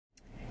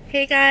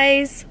Hey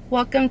guys,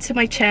 welcome to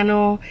my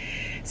channel.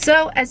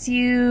 So as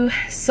you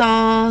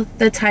saw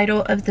the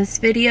title of this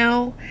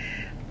video,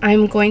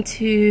 I'm going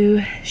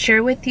to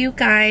share with you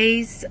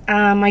guys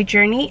my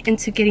journey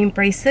into getting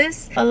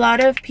braces. A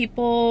lot of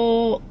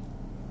people,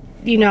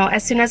 you know,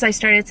 as soon as I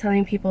started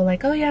telling people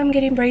like, oh yeah, I'm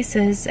getting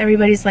braces,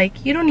 everybody's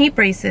like, you don't need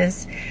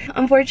braces.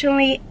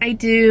 Unfortunately, I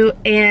do,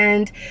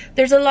 and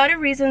there's a lot of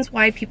reasons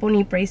why people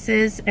need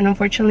braces, and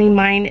unfortunately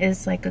mine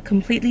is like a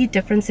completely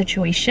different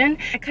situation.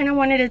 I kind of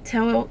wanted to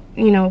tell,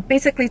 you know,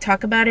 basically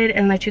talk about it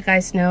and let you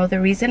guys know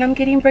the reason I'm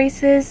getting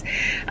braces.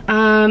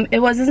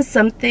 It wasn't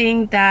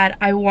something that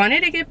I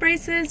wanted to get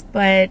braces,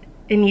 but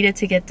it needed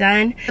to get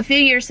done. A few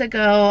years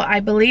ago, I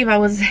believe I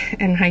was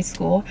in high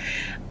school,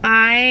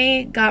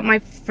 I got my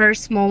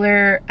first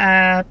molar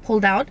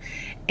pulled out,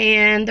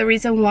 and the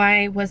reason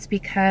why was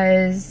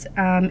because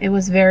it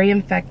was very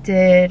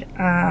infected.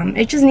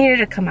 It just needed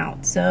to come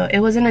out, so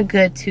it wasn't a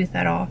good tooth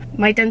at all.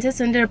 My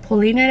dentist ended up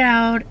pulling it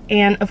out,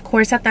 and of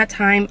course at that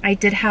time I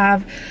did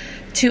have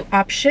two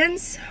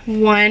options.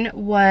 One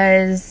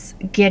was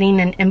getting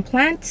an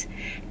implant,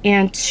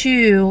 and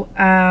two,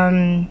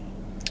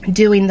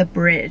 doing the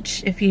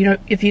bridge. If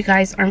you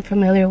guys aren't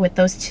familiar with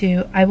those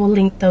two, I will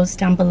link those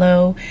down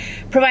below,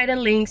 provide a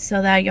link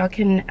so that y'all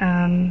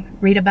can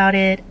read about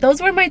it.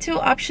 Those were my two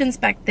options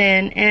back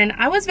then, and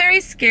I was very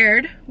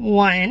scared,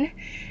 one,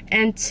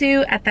 and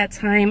two, at that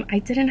time I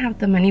didn't have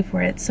the money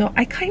for it, so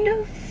I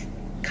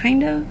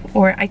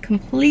I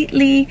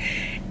completely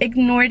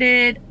ignored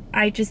it.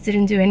 I just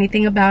didn't do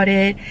anything about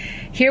it.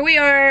 Here we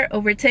are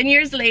over 10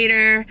 years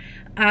later,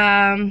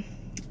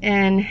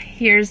 and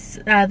here's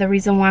the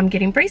reason why I'm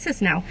getting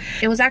braces now.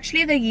 It was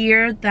actually the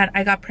year that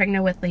I got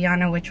pregnant with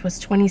Liana, which was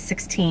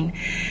 2016.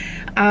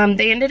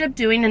 They ended up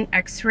doing an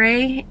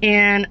x-ray,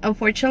 and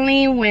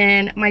unfortunately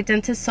when my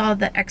dentist saw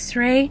the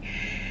x-ray,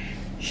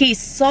 he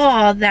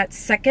saw that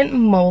second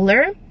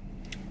molar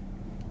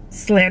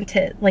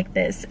slanted like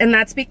this, and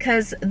that's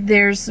because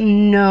there's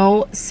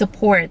no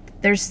support.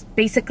 There's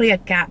basically a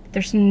gap.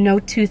 There's no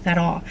tooth at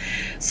all.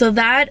 So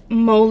that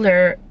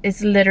molar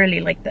is literally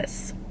like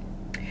this.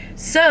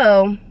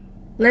 So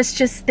let's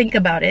just think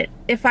about it.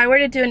 If I were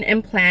to do an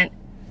implant,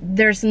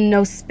 there's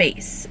no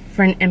space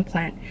for an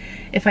implant.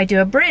 If I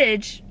do a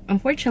bridge,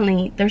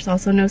 unfortunately, there's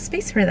also no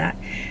space for that.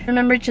 I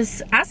remember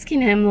just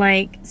asking him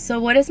like, so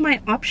what is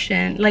my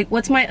option? Like,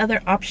 what's my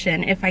other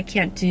option if I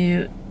can't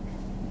do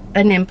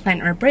an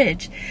implant or a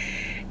bridge?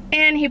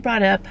 And he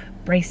brought up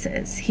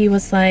braces. He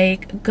was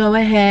like, go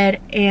ahead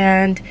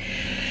and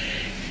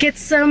get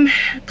some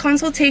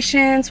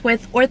consultations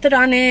with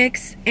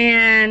orthodontics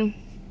and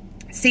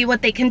see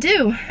what they can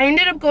do. I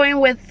ended up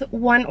going with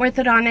one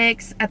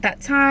orthodontics at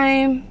that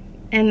time,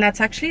 and that's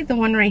actually the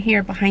one right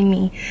here behind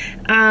me.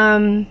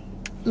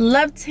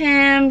 Loved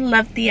him,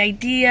 loved the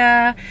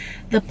idea.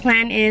 The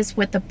plan is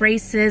with the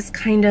braces,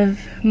 kind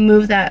of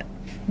move that.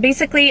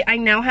 Basically, I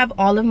now have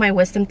all of my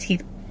wisdom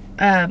teeth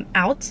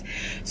out,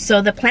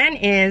 so the plan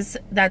is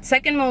that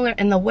second molar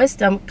and the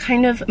wisdom,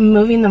 kind of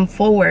moving them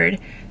forward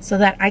so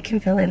that I can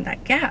fill in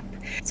that gap.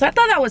 So I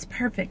thought that was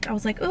perfect. I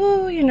was like,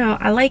 oh, you know,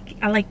 I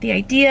like the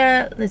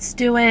idea, let's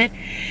do it.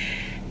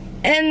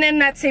 And then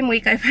that same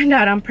week I found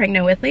out I'm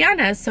pregnant with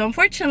Liana. So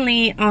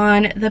unfortunately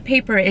on the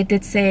paper it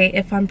did say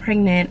if I'm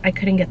pregnant I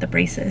couldn't get the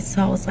braces.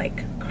 So I was like,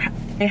 crap.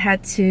 I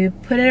had to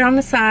put it on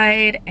the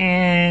side,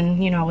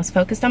 and you know, I was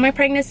focused on my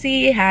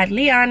pregnancy, had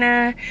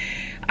Liana.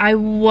 I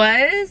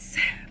was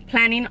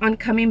planning on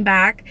coming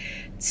back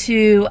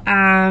to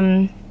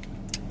kind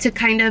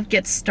of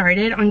get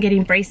started on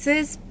getting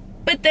braces,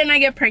 but then I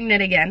get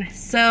pregnant again.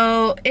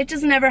 So it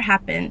just never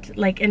happened.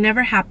 Like, it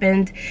never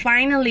happened.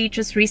 Finally,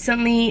 just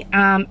recently,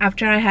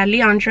 after I had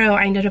Leandro,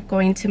 I ended up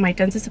going to my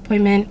dentist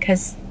appointment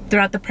because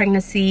throughout the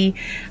pregnancy,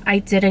 I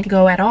didn't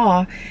go at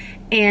all.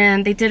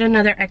 And they did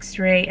another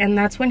x-ray, and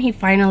that's when he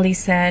finally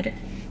said,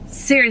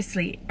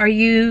 seriously, are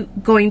you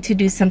going to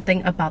do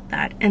something about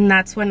that? And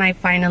that's when I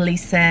finally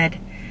said,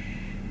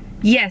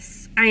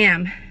 yes, I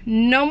am.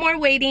 No more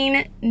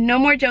waiting, no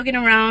more joking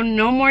around,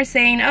 no more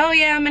saying, oh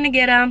yeah, I'm gonna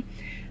get them.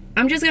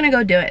 I'm just gonna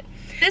go do it.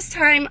 This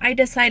time I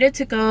decided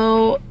to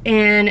go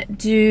and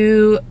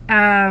do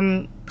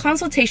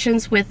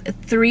consultations with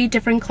three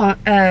different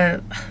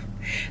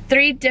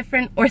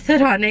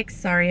orthodontics.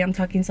 Sorry, I'm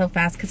talking so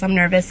fast because I'm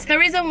nervous. The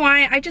reason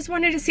why, I just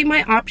wanted to see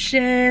my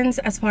options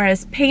as far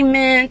as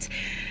payment,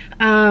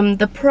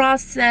 the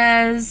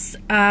process,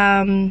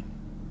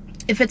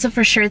 if it's a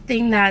for sure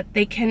thing that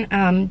they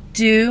can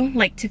do,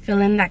 like to fill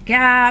in that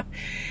gap.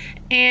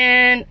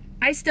 And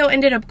I still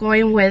ended up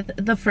going with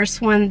the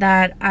first one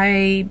that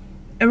I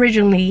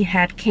originally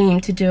had came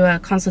to do a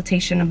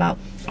consultation about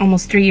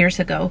almost 3 years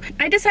ago.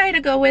 I decided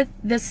to go with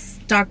this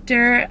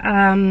doctor.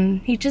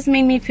 He just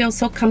made me feel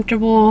so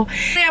comfortable.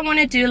 I want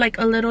to do like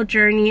a little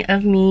journey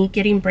of me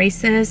getting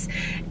braces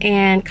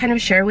and kind of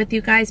share with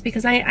you guys,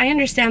 because I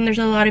understand there's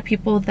a lot of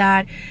people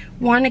that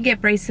want to get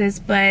braces,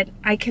 but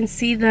I can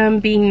see them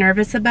being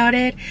nervous about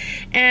it.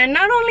 And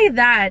not only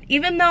that,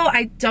 even though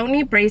I don't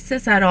need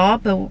braces at all,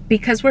 but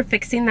because we're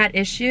fixing that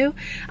issue,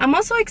 I'm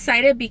also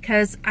excited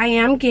because I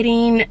am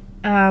getting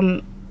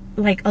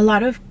like a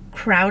lot of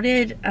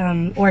crowding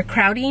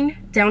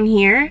down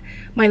here,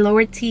 my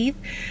lower teeth,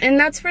 and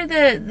that's for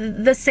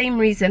the same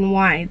reason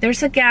why.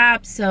 There's a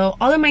gap, so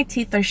all of my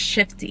teeth are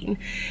shifting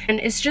and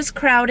it's just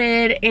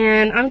crowded,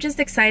 and I'm just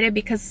excited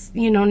because,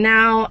 you know,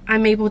 now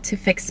I'm able to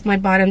fix my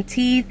bottom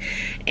teeth.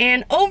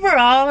 And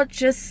overall,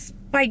 just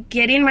by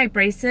getting my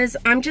braces,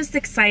 I'm just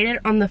excited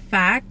on the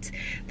fact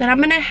that I'm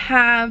gonna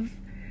have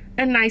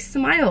a nice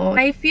smile.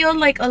 I feel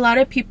like a lot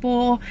of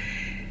people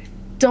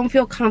don't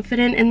feel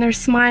confident in their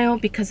smile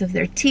because of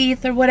their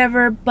teeth or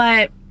whatever,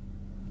 but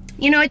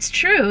you know, it's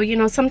true. You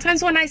know,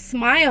 sometimes when I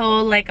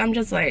smile, like, I'm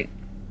just like,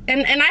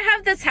 and I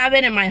have this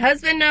habit, and my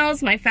husband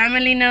knows, my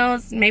family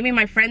knows, maybe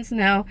my friends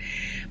know,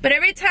 but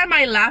every time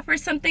I laugh or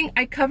something,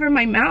 I cover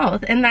my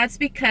mouth, and that's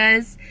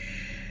because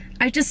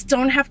I just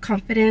don't have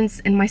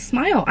confidence in my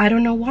smile. I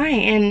don't know why.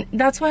 And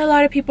that's why a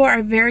lot of people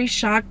are very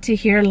shocked to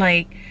hear,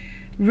 like,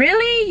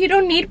 really, you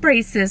don't need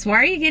braces, why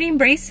are you getting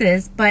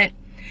braces? But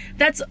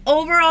that's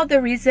overall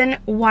the reason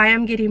why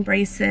I'm getting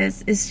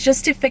braces, is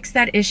just to fix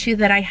that issue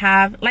that I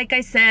have. Like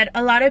I said,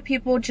 a lot of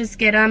people just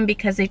get them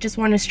because they just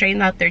want to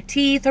straighten out their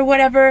teeth or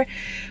whatever,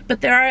 but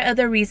there are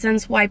other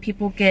reasons why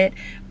people get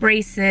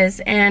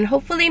braces. And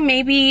hopefully,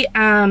 maybe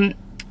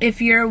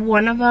if you're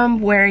one of them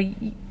where,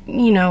 you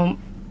know,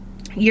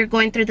 you're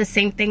going through the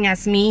same thing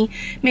as me,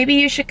 maybe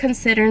you should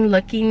consider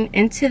looking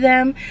into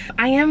them.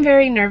 I am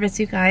very nervous,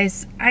 you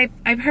guys.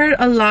 I've heard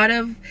a lot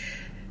of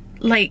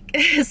like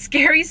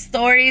scary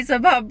stories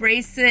about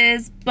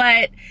braces,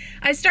 but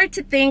I start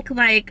to think,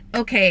 like,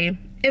 okay,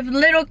 if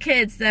little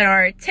kids that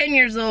are 10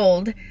 years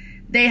old,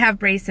 they have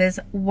braces,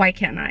 why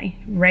can't I,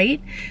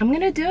 right? I'm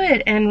gonna do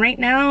it. And right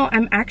now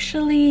I'm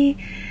actually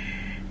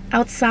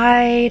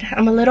outside.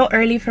 I'm a little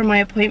early for my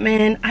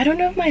appointment. I don't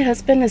know if my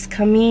husband is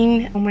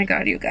coming. Oh my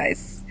god, you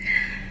guys,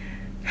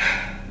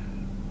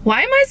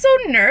 why am I so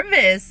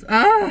nervous?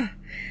 Ugh.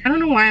 I don't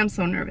know why I'm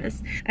so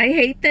nervous. I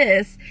hate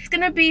this. It's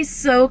gonna be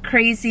so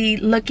crazy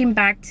looking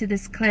back to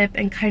this clip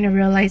and kind of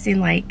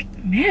realizing, like,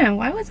 man,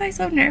 why was I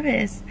so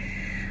nervous?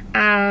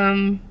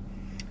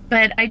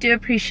 But I do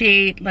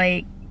appreciate,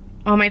 like,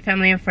 all my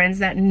family and friends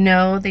that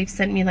know. They've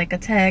sent me like a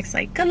text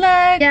like, good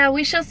luck. Yeah,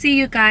 we shall see,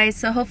 you guys.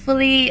 So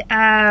hopefully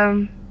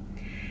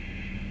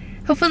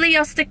hopefully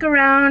y'all stick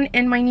around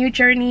in my new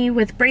journey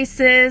with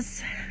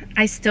braces.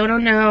 I still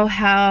don't know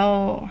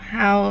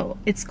how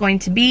it's going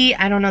to be.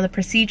 I don't know the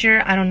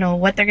procedure. I don't know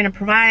what they're gonna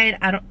provide.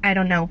 I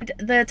don't know.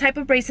 The type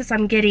of braces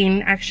I'm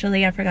getting,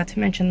 actually, I forgot to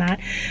mention that.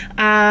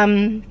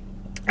 I'm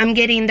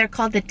getting, they're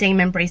called the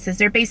Damon Braces.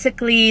 They're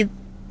basically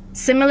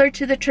similar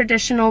to the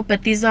traditional,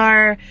 but these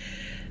are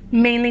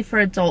mainly for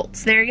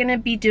adults. They're gonna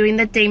be doing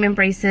the Damon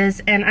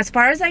Braces, and as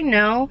far as I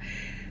know,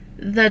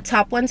 the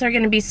top ones are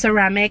gonna be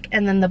ceramic,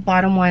 and then the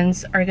bottom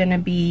ones are gonna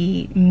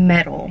be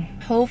metal.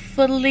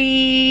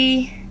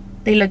 Hopefully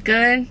they look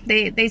good.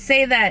 They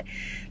say that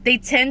they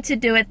tend to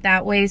do it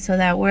that way so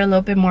that we're a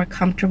little bit more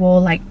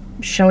comfortable, like,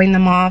 showing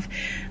them off.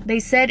 They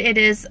said it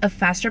is a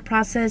faster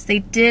process. They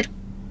did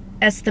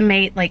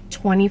estimate like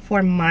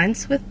 24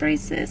 months with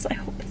braces. I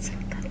hope it's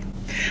not that.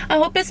 I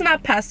hope it's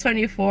not past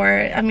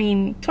 24. I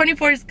mean,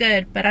 24 is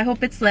good, but I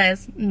hope it's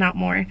less, not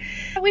more.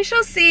 We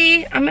shall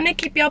see. I'm gonna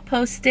keep y'all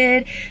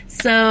posted.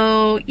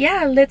 So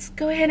yeah, let's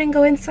go ahead and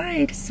go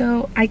inside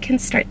so I can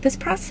start this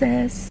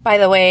process. By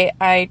the way,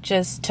 I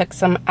just took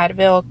some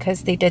Advil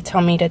because they did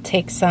tell me to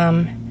take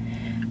some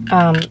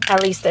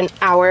at least an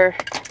hour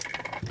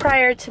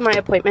prior to my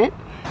appointment.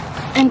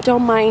 And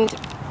don't mind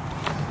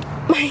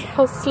my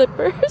house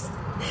slippers.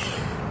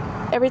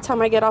 Every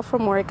time I get off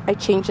from work, I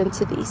change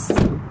into these.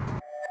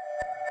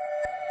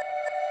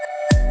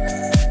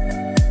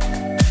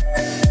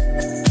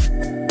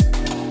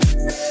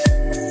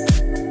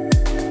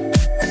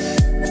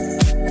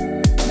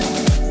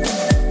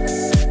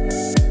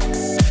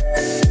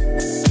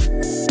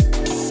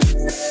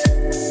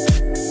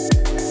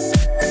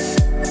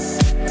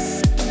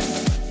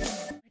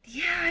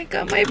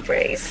 Got my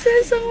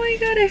braces. Oh my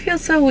god, I feel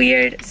so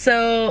weird.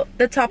 So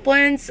the top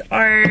ones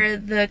are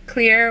the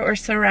clear or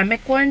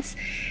ceramic ones,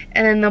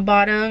 and then the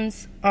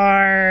bottoms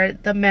are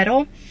the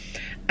metal.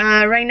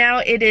 Right now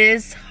it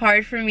is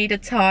hard for me to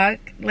talk.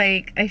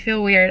 Like, I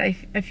feel weird.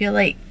 I feel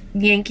like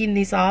yanking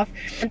these off.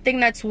 One thing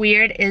that's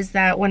weird is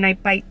that when I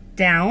bite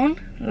down,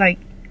 like,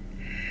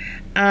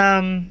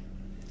 I'm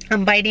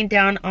biting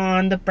down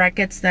on the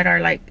brackets that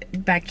are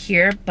like back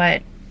here,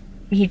 but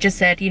he just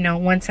said, you know,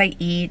 once I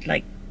eat,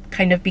 like,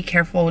 kind of be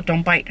careful,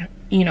 don't bite,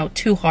 you know,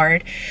 too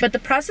hard. But the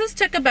process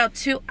took about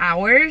 2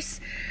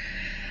 hours.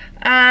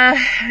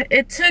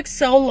 It took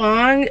so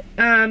long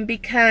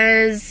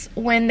because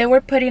when they were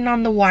putting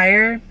on the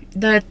wire,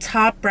 the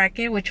top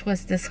bracket, which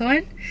was this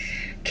one,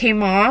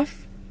 came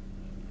off,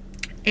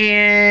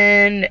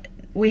 and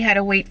we had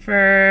to wait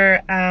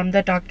for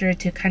the doctor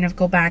to kind of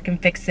go back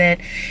and fix it.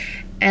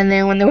 And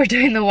then when they were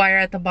doing the wire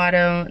at the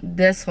bottom,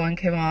 this one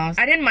came off.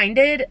 I didn't mind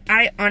it.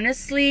 I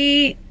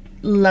honestly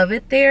love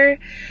it there.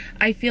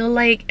 I feel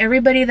like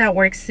everybody that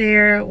works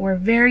there were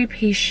very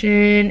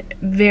patient,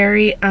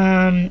 very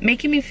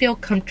making me feel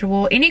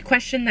comfortable. Any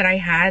question that I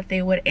had,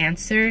 they would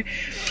answer.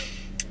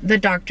 The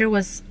doctor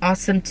was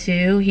awesome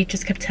too. He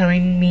just kept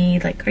telling me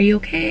like, are you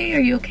okay? Are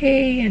you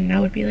okay? And I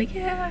would be like,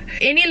 yeah.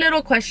 Any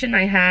little question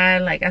I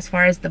had, like as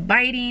far as the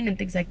biting and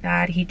things like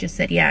that, he just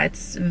said, yeah,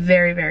 it's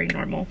very, very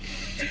normal.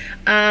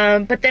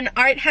 But then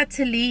Art had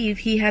to leave.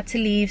 He had to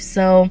leave,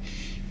 so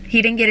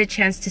he didn't get a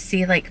chance to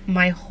see like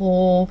my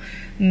whole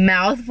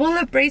mouth full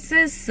of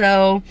braces.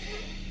 So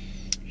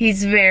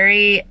he's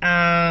very,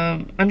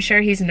 I'm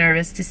sure he's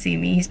nervous to see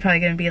me. He's probably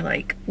gonna be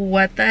like,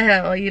 what the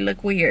hell, you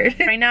look weird.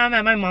 Right now I'm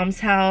at my mom's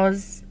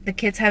house. The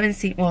kids haven't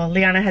seen, well,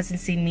 Liana hasn't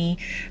seen me.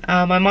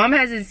 My mom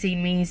hasn't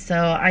seen me, so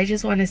I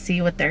just wanna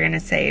see what they're gonna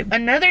say.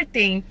 Another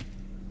thing,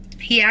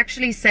 he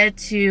actually said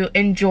to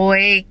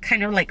enjoy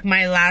kind of like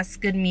my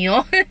last good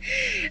meal.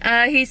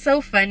 He's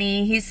so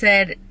funny. He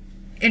said,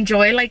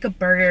 enjoy like a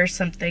burger or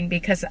something,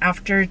 because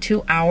after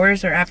 2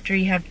 hours or after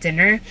you have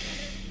dinner,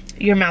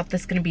 your mouth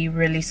is going to be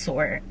really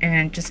sore,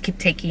 and just keep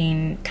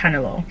taking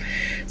Tylenol.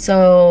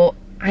 So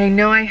I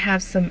know I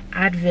have some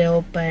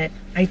Advil, but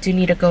I do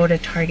need to go to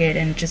Target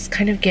and just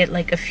kind of get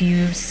like a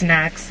few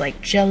snacks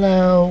like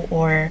Jello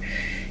or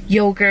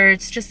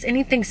yogurts, just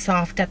anything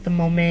soft at the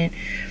moment.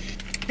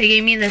 They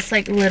gave me this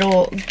like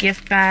little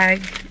gift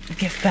bag.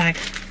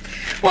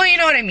 Well, you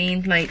know what I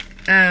mean, like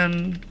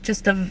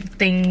just of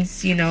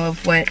things, you know,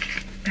 of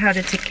how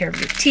to take care of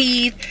your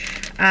teeth.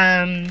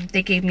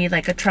 They gave me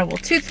like a travel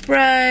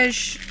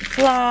toothbrush,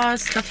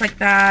 floss, stuff like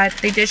that.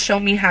 They did show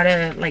me how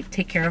to like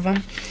take care of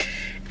them.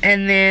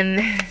 And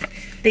then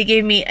they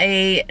gave me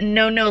a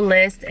no-no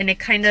list, and it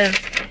kind of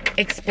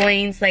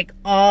explains like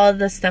all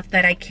the stuff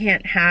that I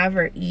can't have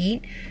or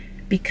eat,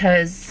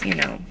 because, you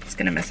know, it's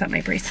gonna mess up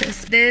my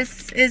braces.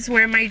 This is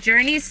where my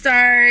journey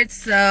starts,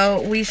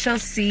 so we shall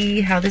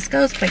see how this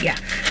goes. But yeah,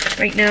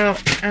 right now,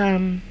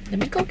 let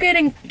me go ahead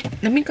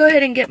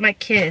and get my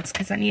kids,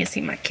 because I need to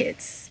see my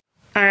kids.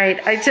 All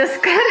right, I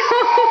just got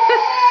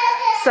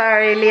home.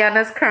 Sorry,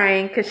 Liana's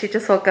crying because she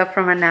just woke up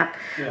from a nap.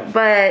 Yeah.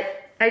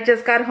 But I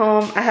just got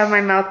home. I have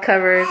my mouth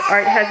covered.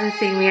 Art hasn't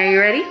seen me. Are you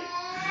ready?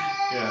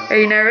 Yeah. Are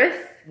you nervous?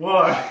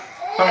 What?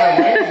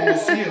 I'm waiting to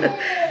see you.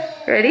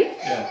 Ready?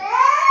 Yeah.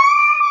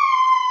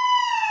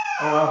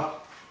 Oh wow.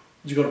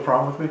 Did you go to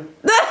prom with me?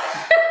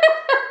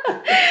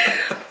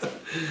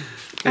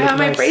 I have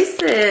my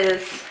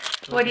braces.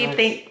 What do you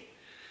think?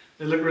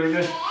 They look really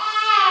good.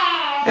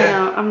 I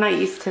know, I'm not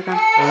used to them.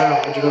 I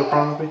know. Did you go to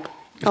prom with me?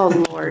 Oh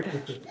Lord.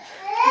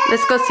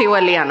 Let's go see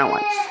what Liana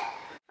wants.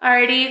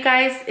 Alrighty, you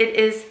guys, it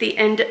is the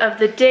end of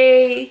the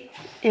day.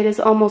 It is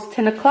almost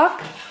 10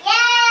 o'clock.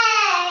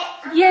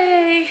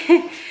 Yay!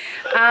 Yay!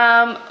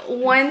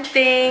 One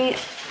thing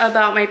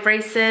about my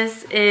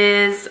braces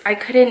is I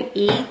couldn't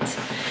eat.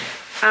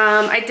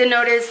 I did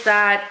notice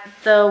that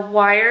the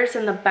wires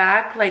in the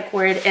back, like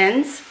where it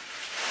ends,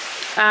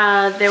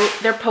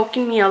 they're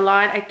poking me a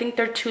lot. I think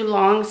they're too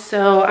long,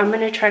 so I'm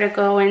gonna try to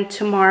go in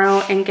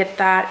tomorrow and get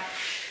that,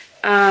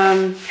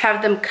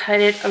 have them cut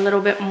it a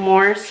little bit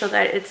more so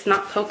that it's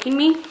not poking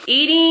me.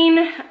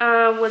 Eating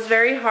was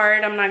very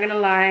hard, I'm not gonna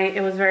lie.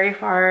 It was very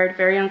hard,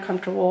 very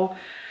uncomfortable,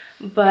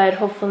 but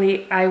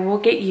hopefully I will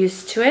get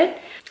used to it.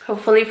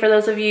 Hopefully for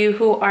those of you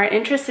who are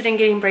interested in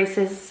getting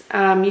braces,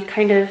 you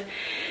kind of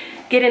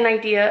get an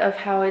idea of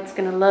how it's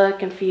gonna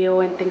look and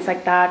feel and things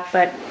like that.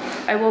 But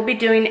I will be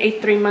doing a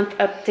 3-month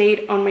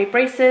update on my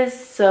braces,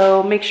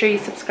 so make sure you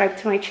subscribe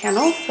to my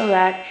channel so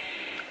that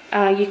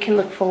you can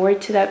look forward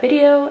to that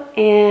video,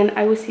 and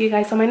I will see you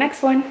guys on my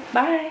next one.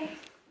 Bye!